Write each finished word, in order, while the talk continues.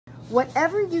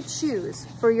Whatever you choose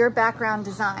for your background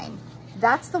design,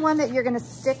 that's the one that you're gonna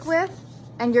stick with,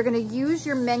 and you're gonna use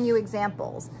your menu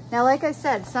examples. Now, like I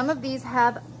said, some of these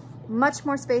have much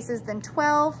more spaces than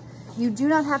 12. You do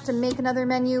not have to make another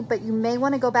menu, but you may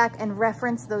wanna go back and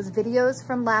reference those videos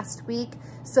from last week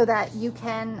so that you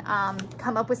can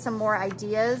come up with some more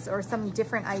ideas or some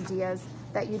different ideas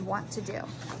that you'd want to do.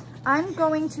 I'm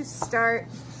going to start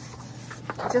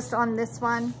just on this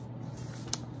one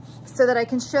so that I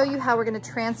can show you how we're gonna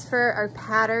transfer our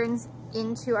patterns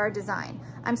into our design.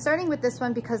 I'm starting with this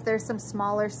one because there's some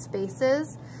smaller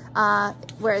spaces,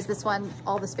 whereas this one,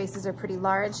 all the spaces are pretty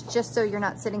large, just so you're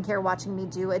not sitting here watching me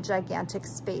do a gigantic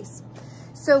space.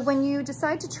 So when you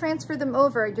decide to transfer them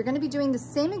over, you're gonna be doing the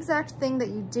same exact thing that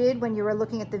you did when you were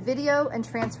looking at the video and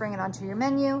transferring it onto your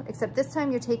menu, except this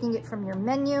time you're taking it from your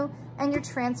menu and you're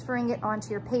transferring it onto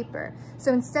your paper.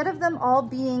 So instead of them all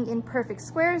being in perfect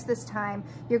squares this time,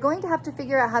 you're going to have to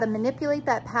figure out how to manipulate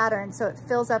that pattern so it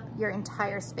fills up your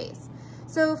entire space.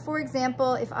 So for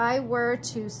example, if I were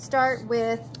to start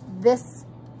with this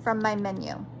from my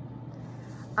menu,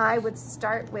 I would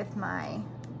start with my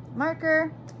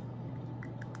marker.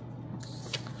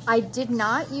 I did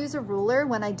not use a ruler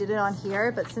when I did it on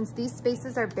here, but since these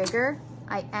spaces are bigger,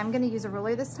 I am gonna use a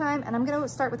ruler this time, and I'm gonna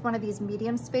start with one of these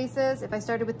medium spaces. If I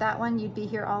started with that one, you'd be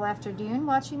here all afternoon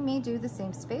watching me do the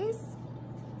same space.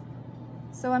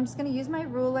 So I'm just gonna use my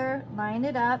ruler, line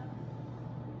it up,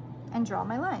 and draw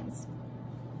my lines.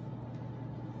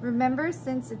 Remember,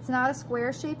 since it's not a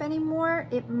square shape anymore,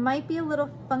 it might be a little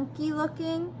funky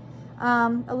looking,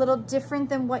 a little different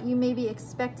than what you maybe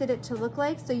expected it to look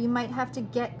like. So you might have to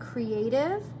get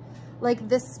creative. Like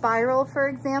this spiral, for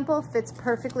example, fits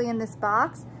perfectly in this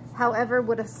box. However,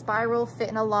 would a spiral fit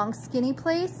in a long skinny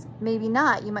place? Maybe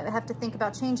not. You might have to think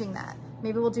about changing that.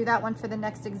 Maybe we'll do that one for the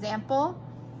next example,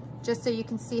 just so you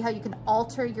can see how you can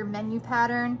alter your menu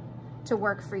pattern to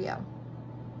work for you.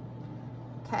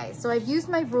 Okay, so I've used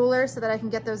my ruler so that I can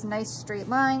get those nice straight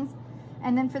lines.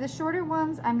 And then for the shorter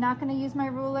ones, I'm not gonna use my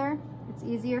ruler. It's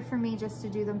easier for me just to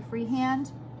do them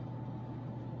freehand.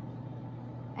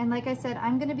 And like I said,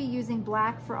 I'm gonna be using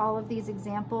black for all of these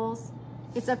examples.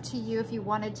 It's up to you if you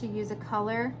wanted to use a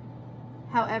color.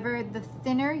 However, the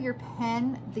thinner your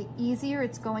pen, the easier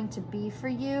it's going to be for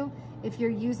you. If you're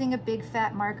using a big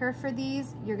fat marker for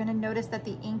these, you're gonna notice that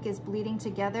the ink is bleeding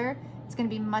together. It's gonna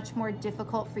be much more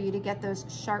difficult for you to get those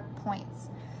sharp points.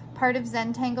 Part of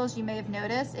Zentangles, you may have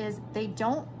noticed, is they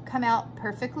don't come out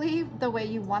perfectly the way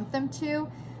you want them to.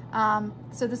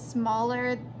 So the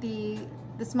smaller the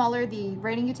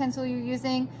writing utensil you're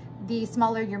using, the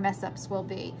smaller your mess ups will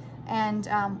be. And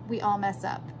we all mess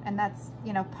up, and that's,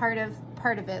 you know, part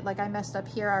of it. Like I messed up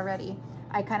here already.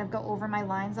 I kind of go over my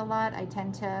lines a lot. I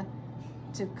tend to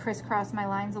crisscross my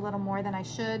lines a little more than I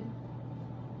should.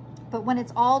 But when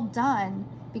it's all done,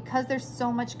 because there's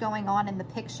so much going on in the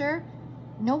picture,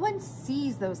 no one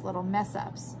sees those little mess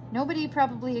ups. Nobody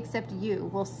probably except you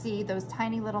will see those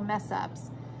tiny little mess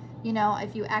ups. You know,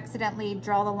 if you accidentally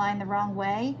draw the line the wrong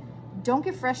way, don't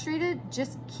get frustrated,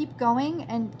 just keep going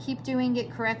and keep doing it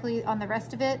correctly on the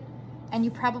rest of it, and you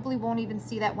probably won't even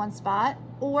see that one spot.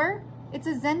 Or it's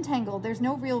a Zentangle, there's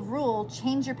no real rule,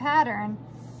 change your pattern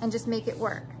and just make it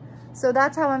work. So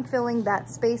that's how I'm filling that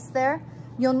space there.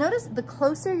 You'll notice the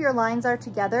closer your lines are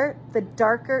together, the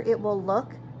darker it will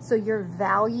look, so your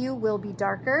value will be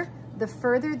darker. The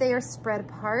further they are spread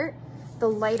apart, the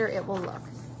lighter it will look.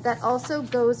 That also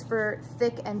goes for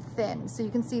thick and thin. So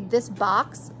you can see this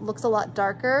box looks a lot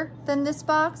darker than this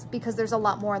box because there's a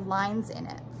lot more lines in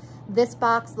it. This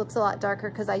box looks a lot darker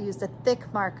because I used a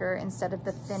thick marker instead of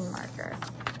the thin marker.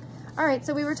 All right,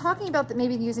 so we were talking about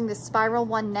maybe using this spiral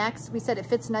one next. We said it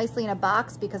fits nicely in a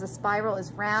box because a spiral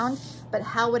is round, but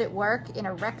how would it work in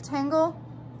a rectangle?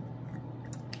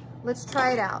 Let's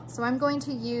try it out. So I'm going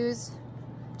to use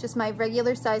just my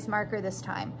regular size marker this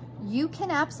time. You can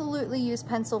absolutely use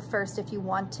pencil first if you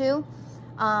want to.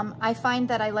 I find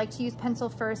that I like to use pencil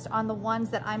first on the ones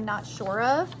that I'm not sure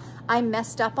of. I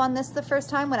messed up on this the first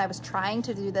time when I was trying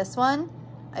to do this one.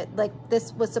 Like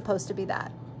this was supposed to be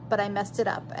that, but I messed it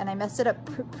up, and I messed it up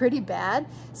pretty bad.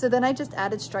 So then I just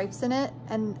added stripes in it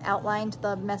and outlined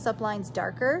the mess up lines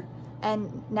darker.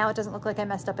 And now it doesn't look like I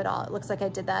messed up at all. It looks like I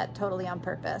did that totally on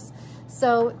purpose.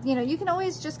 So, you know, you can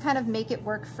always just kind of make it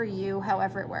work for you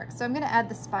however it works. So I'm gonna add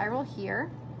the spiral here.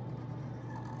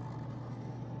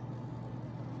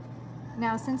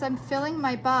 Now, since I'm filling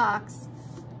my box,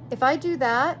 if I do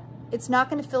that, it's not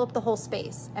gonna fill up the whole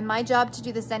space. And my job to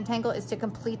do the Zentangle is to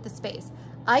complete the space.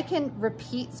 I can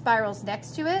repeat spirals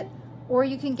next to it, or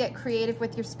you can get creative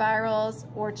with your spirals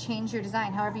or change your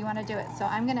design, however you wanna do it. So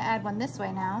I'm gonna add one this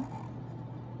way now.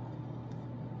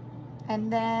 And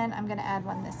then I'm gonna add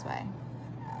one this way.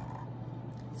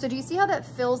 So do you see how that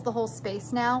fills the whole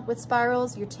space now with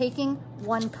spirals? You're taking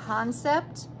one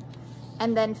concept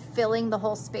and then filling the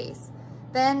whole space.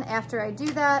 Then after I do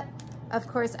that, of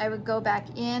course, I would go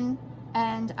back in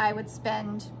and I would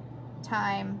spend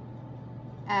time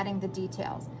adding the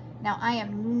details. Now, I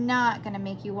am not gonna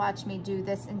make you watch me do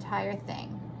this entire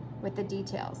thing with the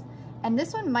details. And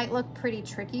this one might look pretty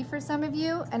tricky for some of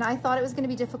you, and I thought it was gonna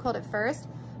be difficult at first,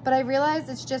 but I realized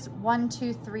it's just 1,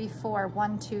 2, 3, 4,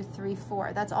 1, 2, 3,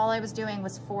 4. That's all I was doing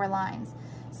was 4 lines.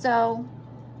 So,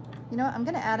 you know what, I'm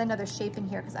gonna add another shape in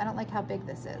here because I don't like how big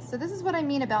this is. So this is what I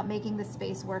mean about making the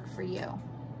space work for you.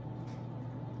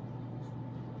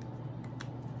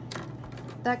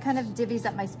 That kind of divvies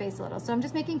up my space a little. So I'm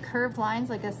just making curved lines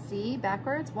like a C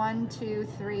backwards. 1, 2,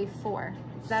 3, 4.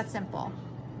 It's that simple.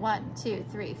 1, 2,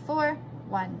 3, 4.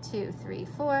 1, 2, 3,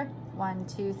 4. 1,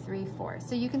 2, 3, 4.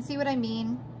 So you can see what I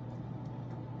mean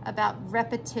about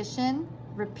repetition.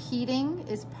 Repeating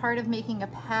is part of making a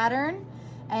pattern.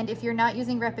 And if you're not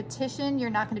using repetition, you're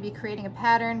not going to be creating a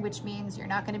pattern, which means you're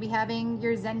not going to be having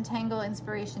your Zentangle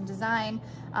inspiration design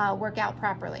work out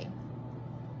properly.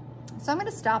 So I'm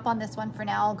going to stop on this one for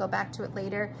now. I'll go back to it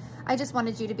later. I just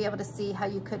wanted you to be able to see how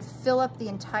you could fill up the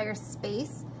entire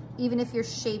space, even if your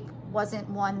shape wasn't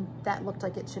one that looked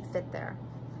like it should fit there.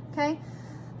 Okay,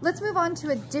 let's move on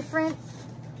to a different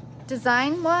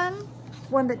design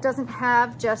one that doesn't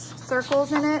have just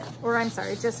circles in it, or I'm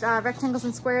sorry, just rectangles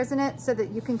and squares in it, so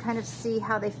that you can kind of see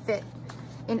how they fit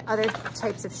in other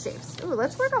types of shapes. Ooh,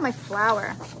 let's work on my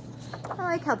flower. I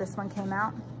like how this one came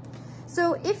out.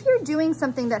 So if you're doing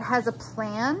something that has a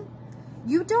plan,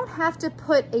 you don't have to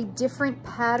put a different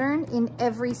pattern in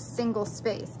every single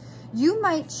space. You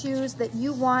might choose that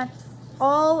you want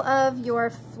all of your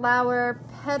flower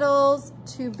petals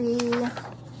to be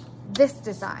this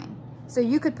design. So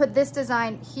you could put this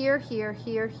design here, here,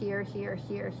 here, here, here,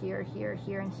 here, here, here,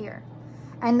 here, and here.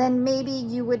 And then maybe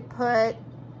you would put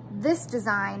this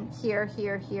design here,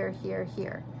 here, here, here,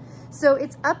 here. So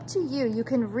it's up to you. You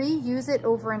can reuse it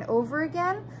over and over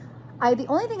again. The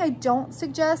only thing I don't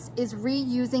suggest is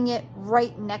reusing it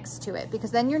right next to it,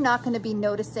 because then you're not going to be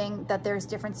noticing that there's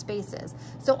different spaces.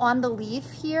 So on the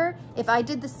leaf here, if I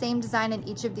did the same design in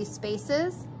each of these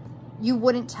spaces, you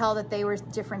wouldn't tell that they were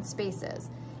different spaces.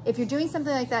 If you're doing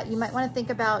something like that, you might want to think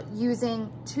about using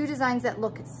 2 designs that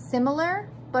look similar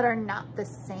but are not the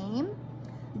same.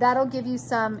 That'll give you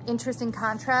some interesting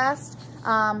contrast,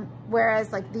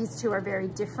 whereas like these 2 are very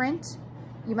different.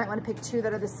 You might want to pick 2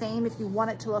 that are the same if you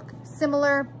want it to look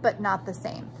similar but not the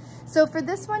same. So for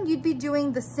this one, you'd be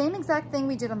doing the same exact thing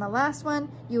we did on the last one.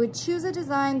 You would choose a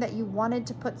design that you wanted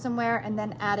to put somewhere and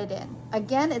then add it in.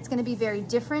 Again, it's going to be very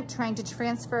different trying to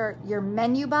transfer your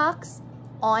menu box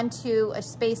onto a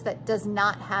space that does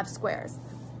not have squares.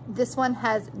 This one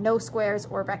has no squares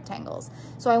or rectangles.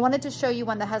 So I wanted to show you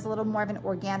one that has a little more of an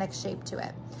organic shape to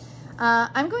it.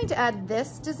 I'm going to add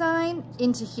this design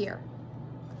into here.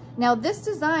 Now this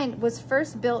design was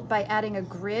first built by adding a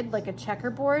grid, like a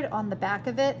checkerboard, on the back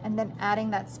of it and then adding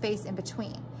that space in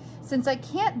between. Since I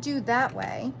can't do that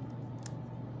way,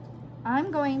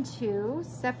 I'm going to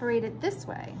separate it this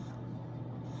way.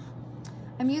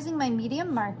 I'm using my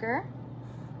medium marker,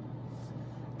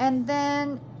 and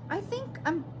then I think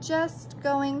I'm just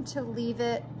going to leave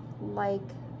it like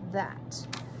that.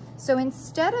 So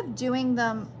instead of doing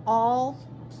them all,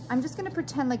 I'm just gonna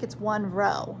pretend like it's one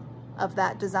row of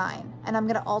that design, and I'm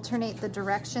gonna alternate the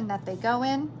direction that they go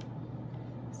in.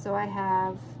 So I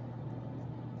have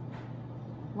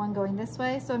one going this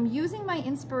way. So I'm using my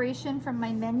inspiration from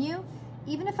my menu,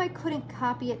 even if I couldn't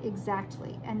copy it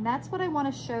exactly. And that's what I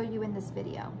wanna show you in this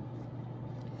video.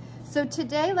 So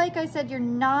today, like I said, you're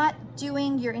not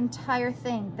doing your entire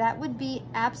thing. That would be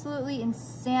absolutely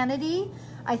insanity.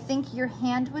 I think your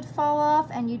hand would fall off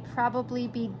and you'd probably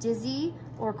be dizzy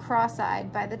or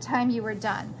cross-eyed by the time you were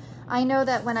done. I know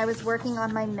that when I was working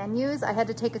on my menus, I had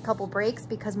to take a couple breaks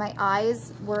because my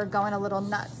eyes were going a little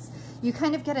nuts. You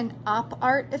kind of get an op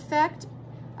art effect.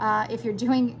 If you're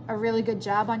doing a really good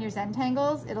job on your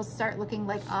Zentangles, it'll start looking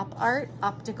like op art,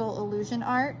 optical illusion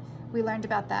art. We learned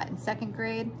about that in 2nd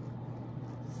grade.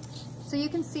 So you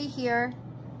can see here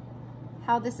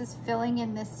how this is filling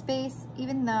in this space,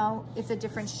 even though it's a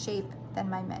different shape than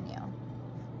my menu.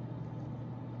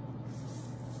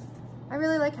 I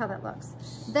really like how that looks.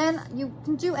 Then you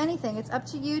can do anything. It's up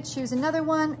to you. Choose another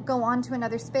one, go on to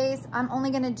another space. I'm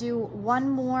only gonna do one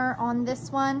more on this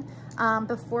one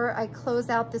before I close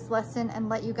out this lesson and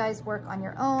let you guys work on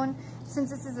your own. Since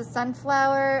this is a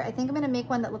sunflower, I think I'm gonna make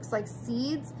one that looks like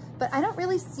seeds, but I don't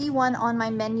really see one on my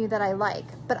menu that I like.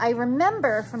 But I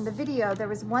remember from the video, there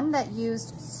was one that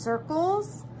used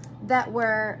circles that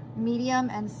were medium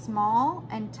and small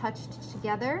and touched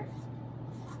together,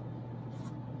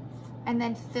 and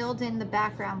then filled in the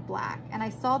background black. And I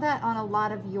saw that on a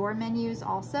lot of your menus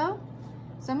also.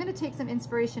 So I'm gonna take some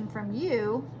inspiration from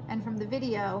you and from the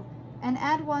video and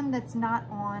add one that's not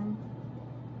on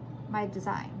my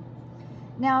design.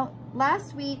 Now,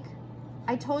 last week,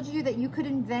 I told you that you could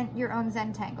invent your own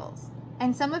Zentangles.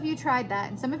 And some of you tried that,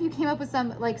 and some of you came up with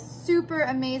some like super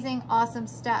amazing, awesome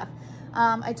stuff.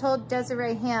 I told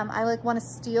Desiree Ham I like want to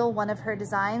steal one of her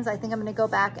designs. I think I'm going to go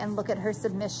back and look at her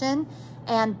submission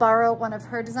and borrow one of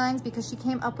her designs because she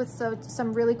came up with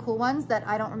some really cool ones that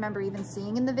I don't remember even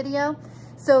seeing in the video.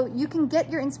 So you can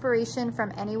get your inspiration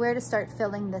from anywhere to start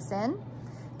filling this in.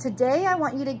 Today, I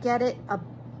want you to get it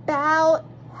about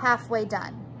halfway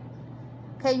done.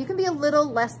 Okay, you can be a little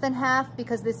less than half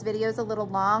because this video is a little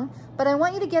long, but I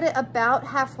want you to get it about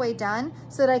halfway done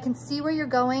so that I can see where you're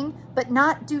going, but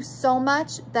not do so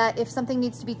much that if something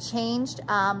needs to be changed,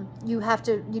 you don't have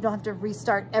to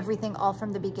restart everything all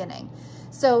from the beginning.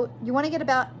 So you want to get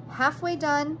about halfway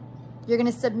done. You're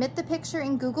going to submit the picture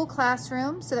in Google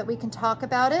Classroom so that we can talk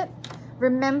about it.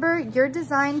 Remember, your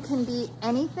design can be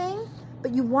anything,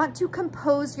 but you want to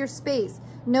compose your space.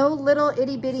 No little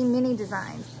itty bitty mini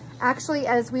designs. Actually,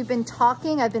 as we've been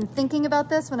talking, I've been thinking about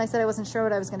this when I said I wasn't sure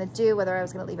what I was gonna do, whether I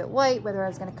was gonna leave it white, whether I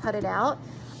was gonna cut it out.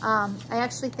 I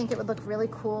actually think it would look really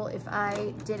cool if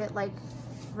I did it like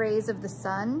rays of the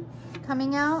sun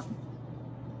coming out.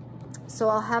 So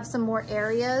I'll have some more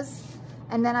areas.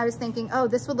 And then I was thinking, oh,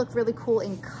 this would look really cool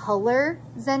in color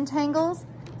Zentangles.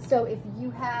 So if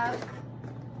you have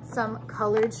some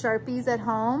colored Sharpies at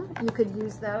home, you could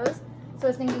use those. So I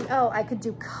was thinking, oh, I could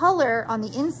do color on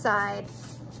the inside,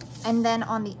 and then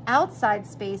on the outside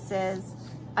spaces,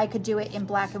 I could do it in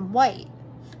black and white.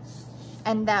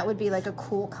 And that would be like a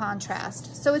cool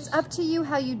contrast. So it's up to you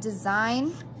how you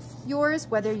design yours,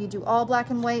 whether you do all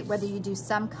black and white, whether you do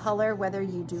some color, whether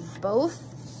you do both.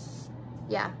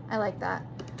 Yeah, I like that.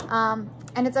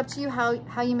 And it's up to you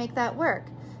how you make that work.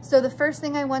 So the first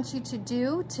thing I want you to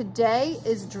do today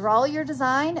is draw your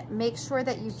design. Make sure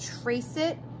that you trace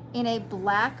it in a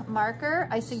black marker.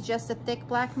 I suggest a thick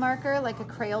black marker, like a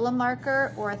Crayola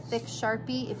marker or a thick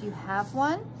Sharpie if you have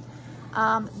one.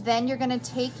 Then you're gonna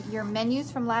take your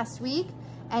menus from last week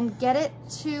and get it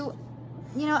to,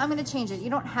 I'm gonna change it. You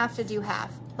don't have to do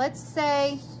half. Let's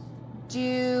say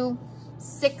do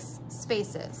 6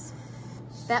 spaces.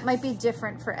 That might be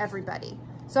different for everybody.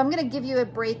 So I'm gonna give you a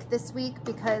break this week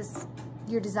because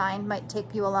your design might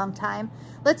take you a long time.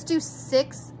 Let's do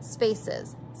 6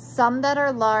 spaces. Some that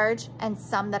are large and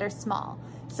some that are small.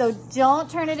 So don't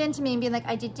turn it into me and be like,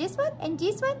 I did this one and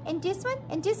this one and this one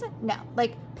and this one. No,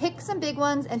 like pick some big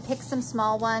ones and pick some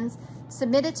small ones.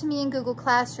 Submit it to me in Google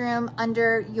Classroom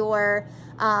under your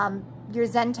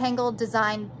Zentangle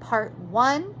design part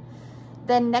 1.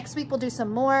 Then next week we'll do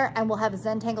some more and we'll have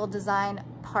Zentangle design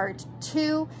part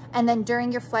 2. And then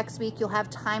during your flex week, you'll have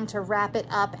time to wrap it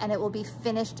up and it will be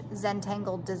finished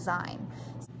Zentangle design.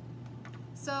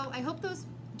 So I hope those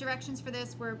directions for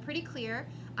this were pretty clear.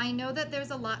 I know that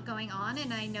there's a lot going on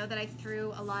and I know that I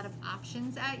threw a lot of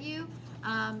options at you,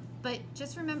 but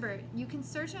just remember, you can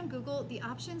search on Google. The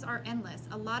options are endless.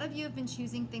 A lot of you have been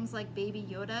choosing things like Baby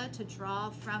Yoda to draw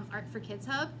from Art for Kids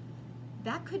Hub.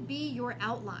 That could be your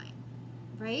outline,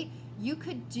 right? You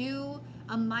could do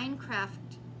a Minecraft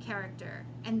character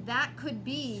and that could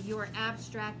be your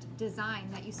abstract design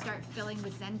that you start filling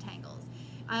with Zentangles.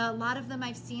 A lot of them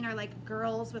I've seen are like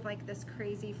girls with like this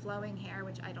crazy flowing hair,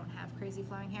 which I don't have crazy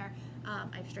flowing hair.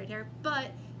 I have straight hair,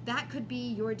 but that could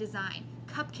be your design.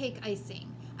 Cupcake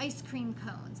icing, ice cream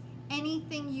cones,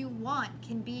 anything you want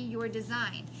can be your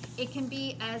design. It can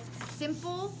be as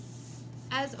simple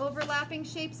as overlapping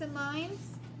shapes and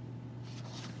lines,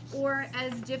 or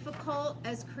as difficult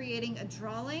as creating a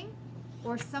drawing,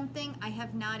 or something I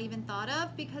have not even thought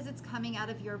of because it's coming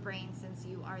out of your brain since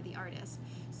you are the artist.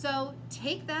 So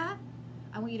take that,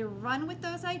 I want you to run with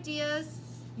those ideas.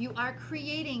 You are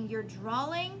creating your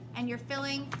drawing and you're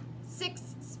filling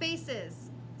 6 spaces,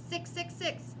 6, 6,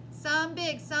 6, some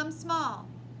big, some small.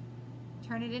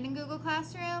 Turn it in Google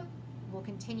Classroom. We'll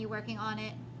continue working on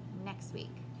it next week.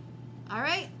 All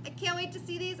right, I can't wait to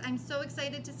see these. I'm so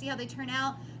excited to see how they turn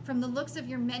out. From the looks of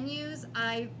your menus,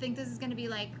 I think this is gonna be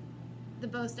like the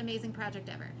most amazing project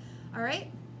ever. All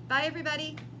right, bye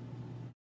everybody.